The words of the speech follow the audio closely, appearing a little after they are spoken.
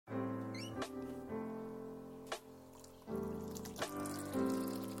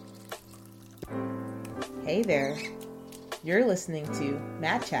Hey there, you're listening to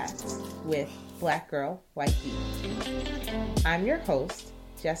Mad Chats with Black Girl, White Geek. I'm your host,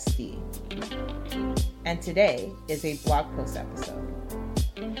 Jess D, and today is a blog post episode.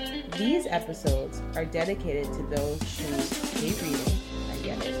 These episodes are dedicated to those who hate reading, I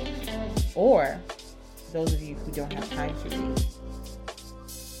get it, or those of you who don't have time to read.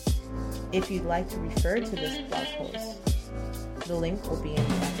 If you'd like to refer to this blog post, the link will be in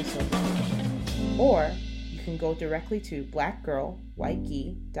the episode description, or you can go directly to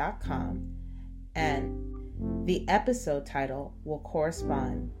blackgirlwhitegeek.com and the episode title will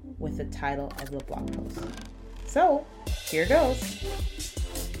correspond with the title of the blog post. So, here goes.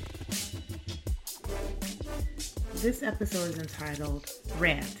 This episode is entitled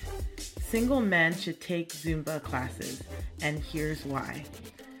Rant. Single men should take Zumba classes, and here's why.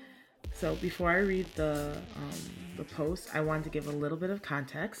 So before I read the post, I wanted to give a little bit of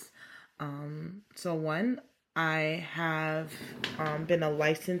context. I have been a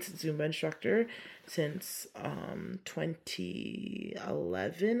licensed Zumba instructor since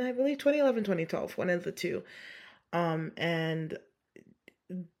 2011, I believe, 2011, 2012, one of the two. And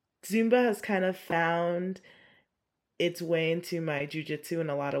Zumba has kind of found its way into my jujitsu in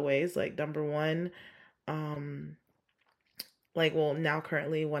a lot of ways. Like, number one, now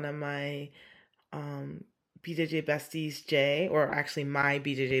currently one of my BJJ besties, Jay, or actually my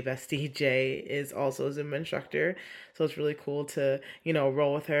BJJ bestie, Jay, is also a Zumba instructor. So it's really cool to,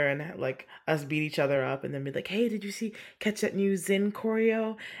 roll with her and like us beat each other up and then be like, hey, did you catch that new Zen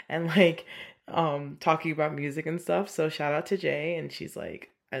choreo? And talking about music and stuff. So shout out to Jay. And she's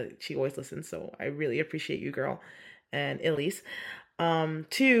like, she always listens. So I really appreciate you, girl. And Elise.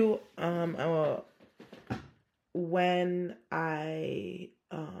 Two, when I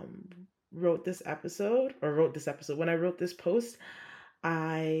wrote this post,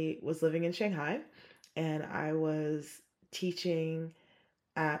 I was living in Shanghai and I was teaching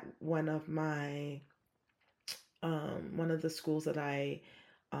at one of the schools that I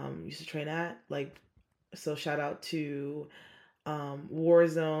used to train at. So shout out to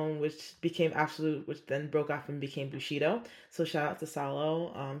Warzone, which became Absolute, which then broke off and became Bushido. So shout out to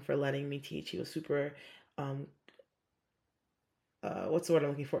Salo for letting me teach. He was super what's the word I'm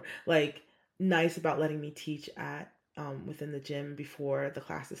looking for? Nice about letting me teach at within the gym before the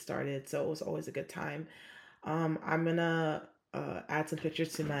classes started. So it was always a good time. I'm gonna add some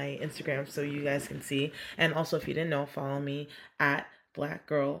pictures to my Instagram so you guys can see. And also, if you didn't know, follow me at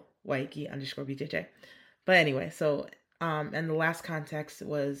blackgirlwhitegeek_BJJ. But anyway, so and the last context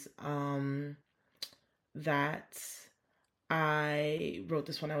was that I wrote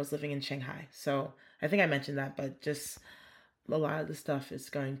this when I was living in Shanghai. So I think I mentioned that, but just a lot of the stuff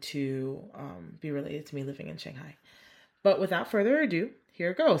is going to be related to me living in Shanghai. But without further ado,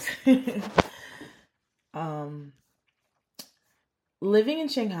 here it goes. Living in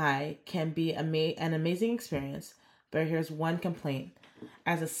Shanghai can be an amazing experience, but here's one complaint.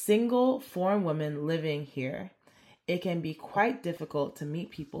 As a single foreign woman living here, it can be quite difficult to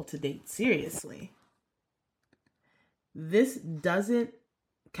meet people to date seriously. This doesn't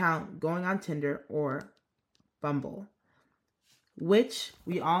count going on Tinder or Bumble, which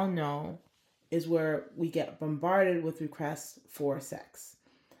we all know is where we get bombarded with requests for sex.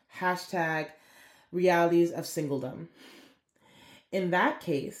 #realities of singledom. In that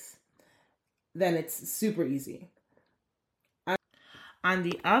case, then it's super easy. On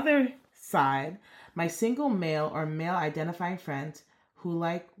the other side, my single male or male identifying friends who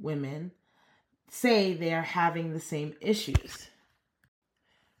like women say they are having the same issues.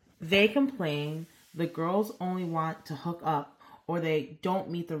 They complain the girls only want to hook up or they don't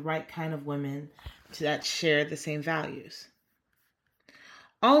meet the right kind of women that share the same values.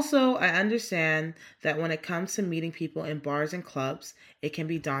 Also, I understand that when it comes to meeting people in bars and clubs, it can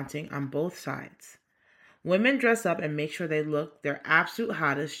be daunting on both sides. Women dress up and make sure they look their absolute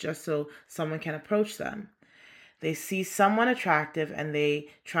hottest just so someone can approach them. They see someone attractive and they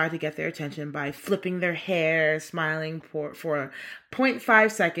try to get their attention by flipping their hair, smiling for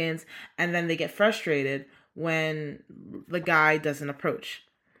 0.5 seconds, and then they get frustrated when the guy doesn't approach.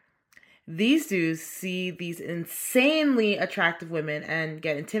 These dudes see these insanely attractive women and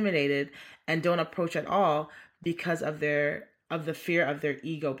get intimidated and don't approach at all because of the fear of their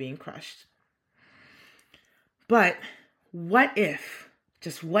ego being crushed. But what if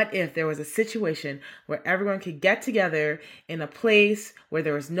there was a situation where everyone could get together in a place where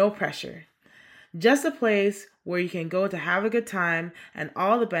there was no pressure? Just a place where you can go to have a good time and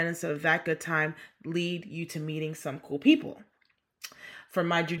all the benefits of that good time lead you to meeting some cool people. For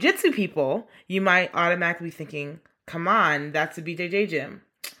my jujitsu people, you might automatically be thinking, come on, that's a BJJ gym.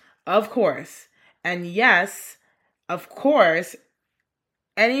 Of course. And yes, of course,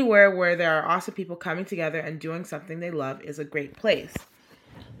 anywhere where there are awesome people coming together and doing something they love is a great place.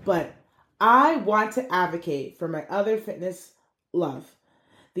 But I want to advocate for my other fitness love.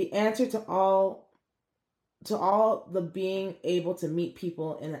 The answer to all the being able to meet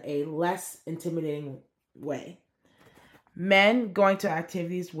people in a less intimidating way. Men going to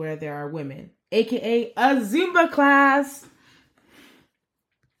activities where there are women, aka a Zumba class.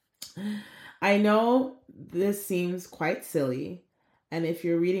 I know this seems quite silly, and if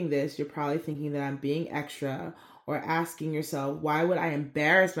you're reading this, you're probably thinking that I'm being extra or asking yourself, why would I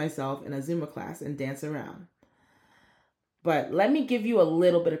embarrass myself in a Zumba class and dance around? But let me give you a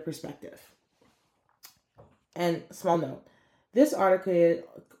little bit of perspective. And small note, this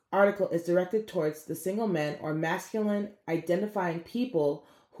article is directed towards the single men or masculine identifying people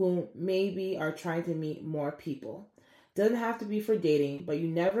who maybe are trying to meet more people. Doesn't have to be for dating, but you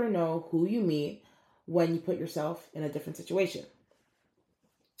never know who you meet when you put yourself in a different situation.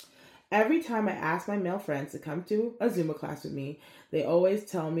 Every time I ask my male friends to come to a Zumba class with me, they always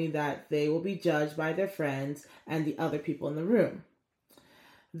tell me that they will be judged by their friends and the other people in the room.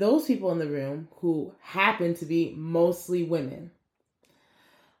 Those people in the room who happen to be mostly women.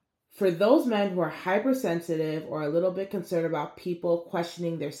 For those men who are hypersensitive or a little bit concerned about people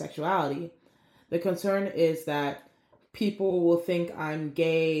questioning their sexuality, the concern is that people will think I'm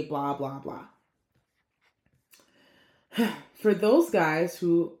gay, blah, blah, blah. For those guys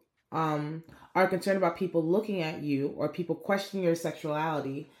who are concerned about people looking at you or people questioning your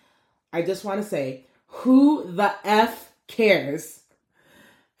sexuality, I just want to say, who the F cares?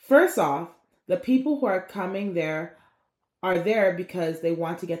 First off, the people who are coming there are there because they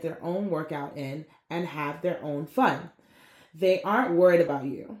want to get their own workout in and have their own fun. They aren't worried about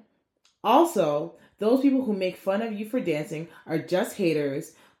you. Also, those people who make fun of you for dancing are just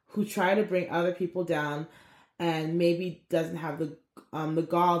haters who try to bring other people down and maybe doesn't have the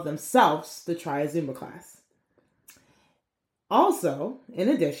gall themselves to try a Zumba class. Also, in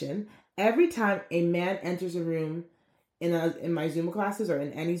addition, every time a man enters a room in my Zumba classes or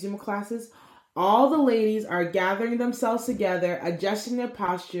in any Zumba classes, all the ladies are gathering themselves together, adjusting their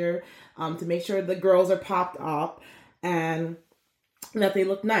posture to make sure the girls are popped up and that they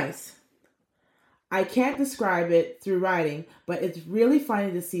look nice. I can't describe it through writing, but it's really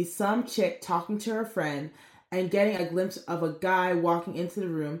funny to see some chick talking to her friend and getting a glimpse of a guy walking into the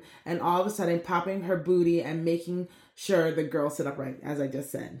room and all of a sudden popping her booty and making sure the girls sit upright, as I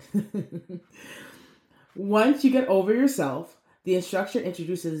just said. Once you get over yourself, the instructor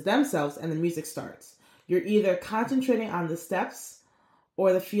introduces themselves and the music starts. You're either concentrating on the steps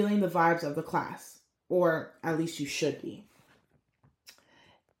or feeling the vibes of the class, or at least you should be.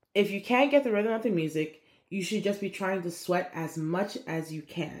 If you can't get the rhythm of the music, you should just be trying to sweat as much as you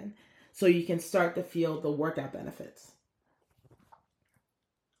can so you can start to feel the workout benefits.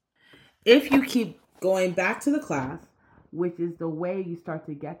 If you keep going back to the class, which is the way you start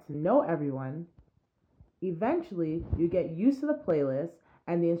to get to know everyone, eventually you get used to the playlist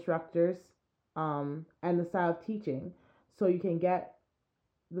and the instructors and the style of teaching so you can get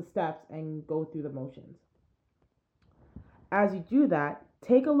the steps and go through the motions. As you do that,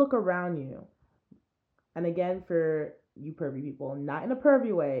 take a look around you. And again, for you pervy people, not in a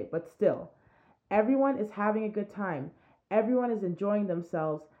pervy way, but still, everyone is having a good time. Everyone is enjoying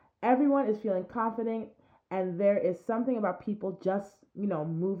themselves. Everyone is feeling confident. And there is something about people just,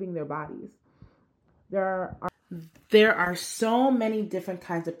 moving their bodies. There are so many different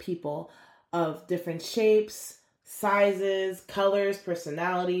kinds of people of different shapes, sizes, colors,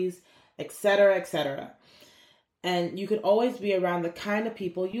 personalities, etc., etc. And you could always be around the kind of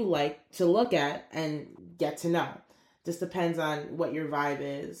people you like to look at and get to know. Just depends on what your vibe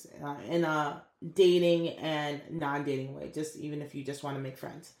is in a dating and non-dating way, just even if you just want to make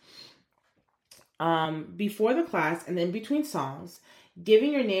friends. Before the class and in between songs,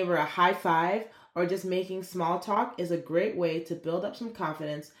 giving your neighbor a high five or just making small talk is a great way to build up some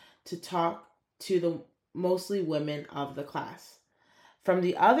confidence to talk to the mostly women of the class. From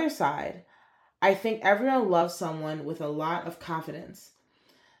the other side, I think everyone loves someone with a lot of confidence.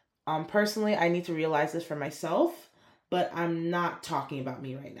 Personally, I need to realize this for myself, but I'm not talking about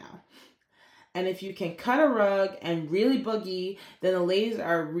me right now. And if you can cut a rug and really boogie, then the ladies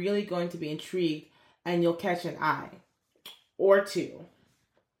are really going to be intrigued and you'll catch an eye or two.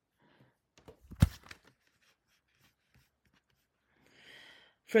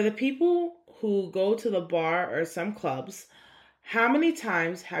 For the people who go to the bar or some clubs, how many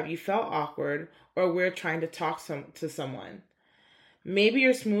times have you felt awkward or weird trying to talk to someone? Maybe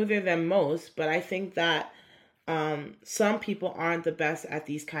you're smoother than most, but I think that some people aren't the best at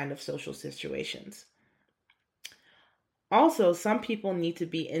these kind of social situations. Also, some people need to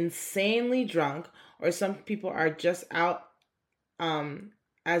be insanely drunk, or some people are just out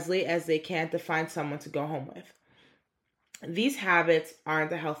as late as they can to find someone to go home with. These habits aren't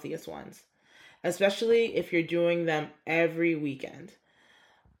the healthiest ones, especially if you're doing them every weekend.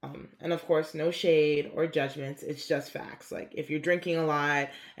 And of course, no shade or judgments. It's just facts. Like if you're drinking a lot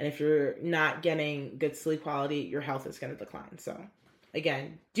and if you're not getting good sleep quality, your health is going to decline. So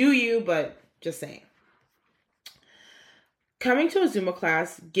again, do you, but just saying. Coming to a Zumba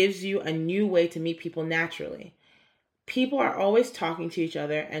class gives you a new way to meet people naturally. People are always talking to each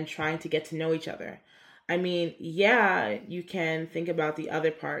other and trying to get to know each other. I mean, yeah, you can think about the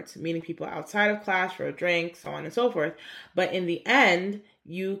other parts, meeting people outside of class for a drink, so on and so forth. But in the end,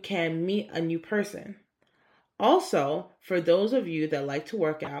 you can meet a new person. Also, for those of you that like to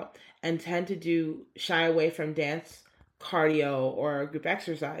work out and tend to shy away from dance, cardio, or group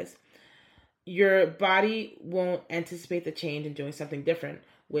exercise, your body won't anticipate the change in doing something different,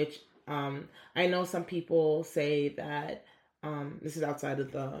 which I know some people say that this is outside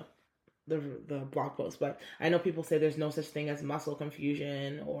of the blog post, but I know people say there's no such thing as muscle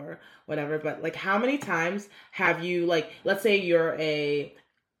confusion or whatever. But like, how many times have you, like, let's say you're a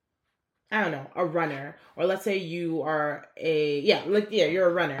runner, or let's say you are you're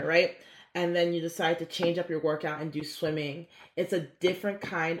a runner, right? And then you decide to change up your workout and do swimming. It's a different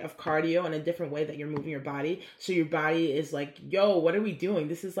kind of cardio and a different way that you're moving your body. So your body is like, yo, what are we doing?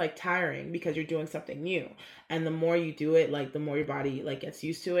 This is like tiring because you're doing something new. And the more you do it, like the more your body like gets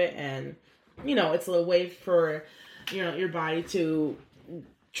used to it. And, it's a way for, your body to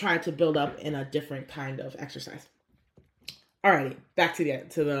try to build up in a different kind of exercise. Alrighty, back to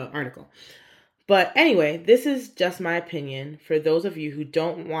the article. But anyway, this is just my opinion for those of you who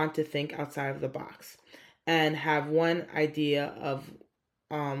don't want to think outside of the box and have one idea of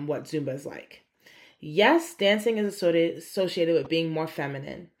what Zumba is like. Yes, dancing is associated with being more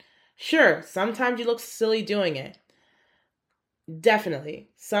feminine. Sure, sometimes you look silly doing it. Definitely,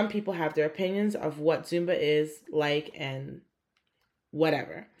 some people have their opinions of what Zumba is like and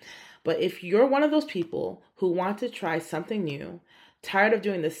whatever. But if you're one of those people who want to try something new, tired of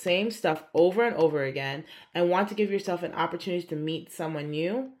doing the same stuff over and over again, and want to give yourself an opportunity to meet someone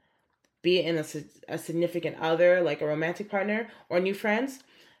new, be it in a significant other, like a romantic partner, or new friends,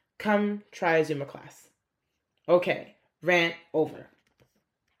 come try a Zumba class. Okay, rant over.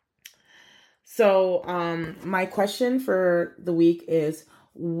 So my question for the week is,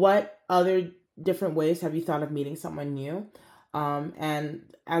 what other different ways have you thought of meeting someone new? And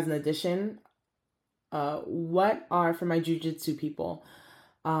as an addition, what are, for my jiu-jitsu people,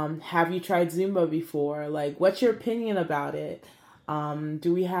 have you tried Zumba before? Like, what's your opinion about it?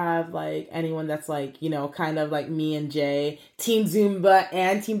 Do we have like anyone that's like, kind of like me and Jay, Team Zumba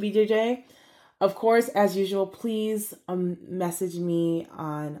and Team BJJ? Of course, as usual, please message me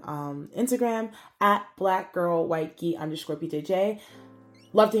on Instagram at blackgirlwhitegi_BJJ.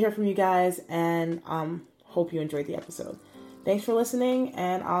 Love to hear from you guys, and hope you enjoyed the episode. Thanks for listening,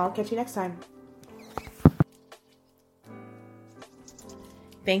 and I'll catch you next time.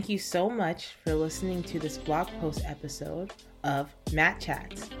 Thank you so much for listening to this blog post episode of Matt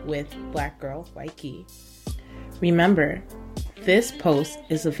Chats with Black Girl White Key. Remember, this post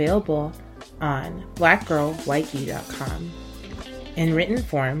is available on blackgirlwhitekey.com in written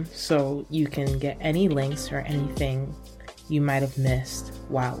form, so you can get any links or anything you might have missed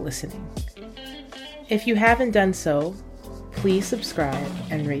while listening. If you haven't done so, please subscribe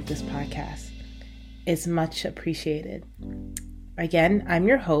and rate this podcast. It's much appreciated. Again, I'm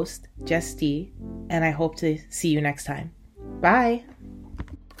your host, Jess D, and I hope to see you next time. Bye!